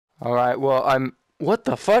Alright, well, what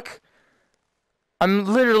the fuck? I'm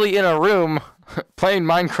literally in a room playing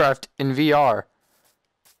Minecraft in VR.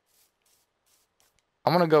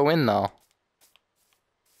 I'm gonna go in, though.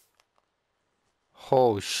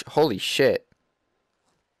 Holy shit.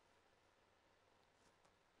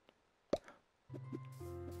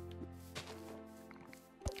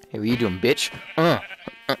 Hey, what you doing, bitch?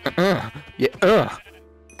 Yeah,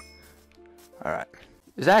 Alright.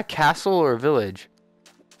 Is that a castle or a village?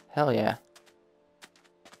 Hell yeah.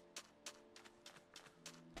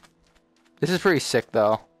 This is pretty sick,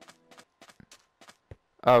 though.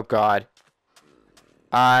 Oh, God.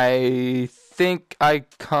 I think I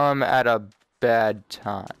come at a bad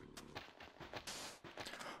time.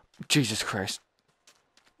 Jesus Christ.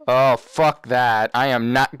 Oh, fuck that. I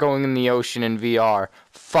am not going in the ocean in VR.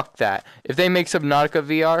 Fuck that. If they make Subnautica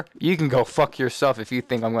VR, you can go fuck yourself if you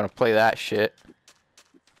think I'm gonna play that shit.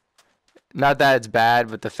 Not that it's bad,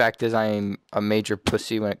 but the fact is I am a major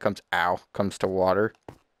pussy when it comes to water.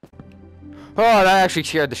 Oh, that actually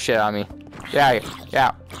scared the shit out of me. Yeah,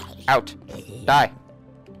 out. Die.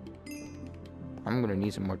 I'm gonna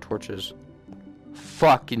need some more torches.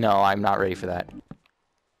 Fuck, no, I'm not ready for that.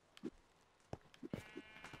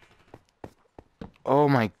 Oh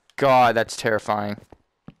my god, that's terrifying.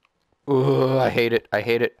 Ugh, I hate it. I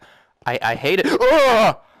hate it. I hate it.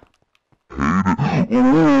 Ugh!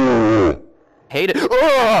 Hate it.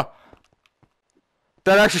 Ugh!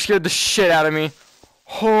 That actually scared the shit out of me.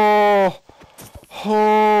 Oh,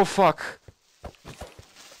 fuck.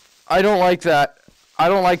 I don't like that. I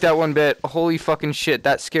don't like that one bit. Holy fucking shit.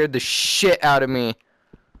 That scared the shit out of me.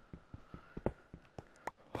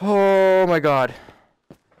 Oh my god.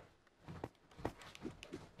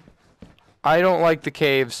 I don't like the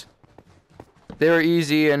caves. They're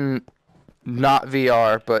easy and not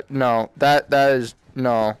VR, but no. That is...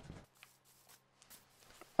 no.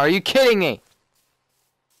 Are you kidding me?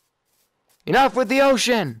 Enough with the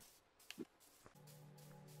ocean!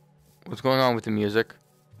 What's going on with the music?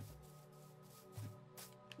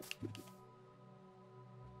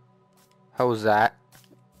 How was that?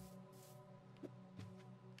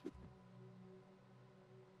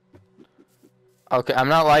 Okay, I'm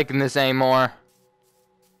not liking this anymore.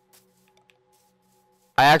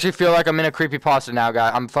 I actually feel like I'm in a creepypasta now,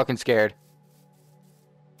 guy. I'm fucking scared.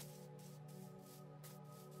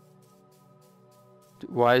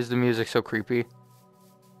 Why is the music so creepy?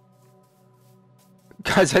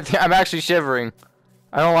 Guys, I'm actually shivering.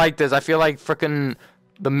 I don't like this. I feel like frickin'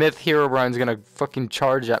 the Myth Hero Run's gonna fucking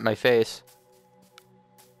charge at my face.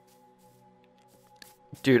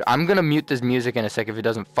 Dude, I'm gonna mute this music in a sec if it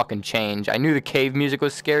doesn't fucking change. I knew the cave music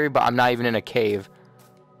was scary, but I'm not even in a cave.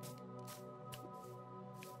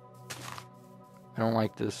 I don't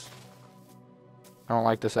like this. I don't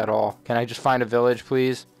like this at all. Can I just find a village,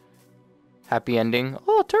 please? Happy ending.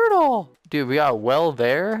 Oh, turtle! Dude, we got a well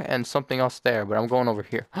there and something else there, but I'm going over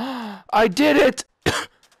here. I did it!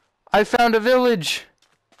 I found a village!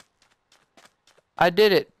 I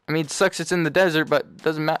did it. I mean, it sucks it's in the desert, but it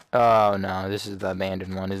doesn't matter. Oh, no. This is the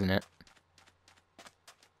abandoned one, isn't it?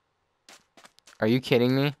 Are you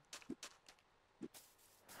kidding me?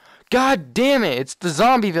 God damn it! It's the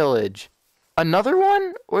zombie village! Another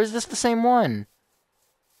one? Or is this the same one?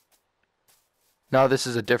 No, this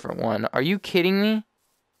is a different one. Are you kidding me?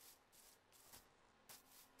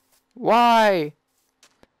 Why?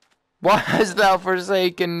 Why hast thou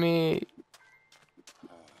forsaken me?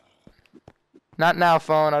 Not now,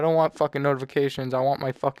 phone. I don't want fucking notifications. I want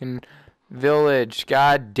my fucking village.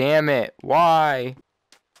 God damn it. Why?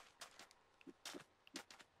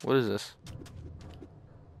 What is this?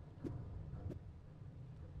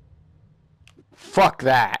 Fuck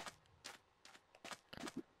that.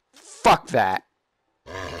 Fuck that.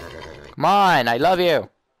 Come on, I love you.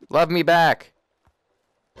 Love me back.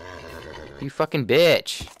 You fucking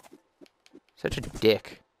bitch. Such a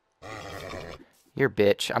dick. You're a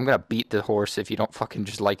bitch. I'm gonna beat the horse if you don't fucking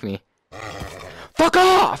just like me. Fuck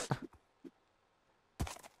off!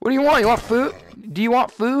 What do you want? You want food? Do you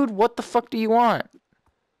want food? What the fuck do you want?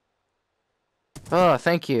 Oh,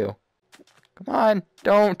 thank you. Come on,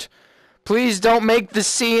 don't. Please don't make the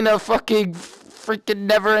scene a fucking freaking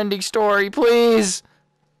never-ending story, please.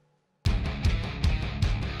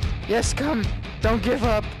 Yes, come. Don't give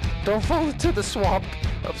up. Don't fall into the swamp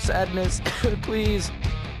of sadness. Please.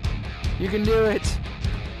 You can do it.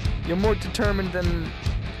 You're more determined than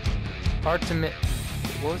Artemis.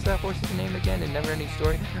 What was that horse's name again in Never Ending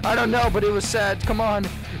Story? I don't know, but it was sad. Come on.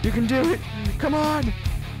 You can do it. Come on.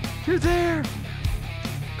 You're there.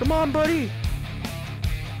 Come on, buddy.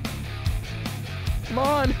 Come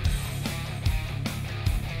on.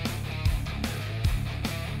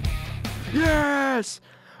 Yes!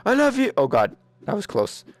 I love you. Oh, God. That was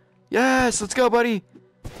close. Yes! Let's go, buddy.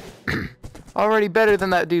 Already better than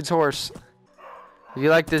that dude's horse. If you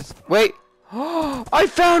like this... Wait! I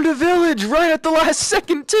found a village right at the last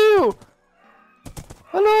second, too!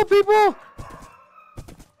 Hello, people!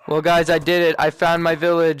 Well, guys, I did it. I found my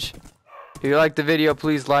village. If you like the video,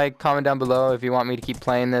 please like, comment down below if you want me to keep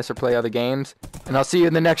playing this or play other games. And I'll see you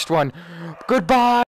in the next one. Goodbye!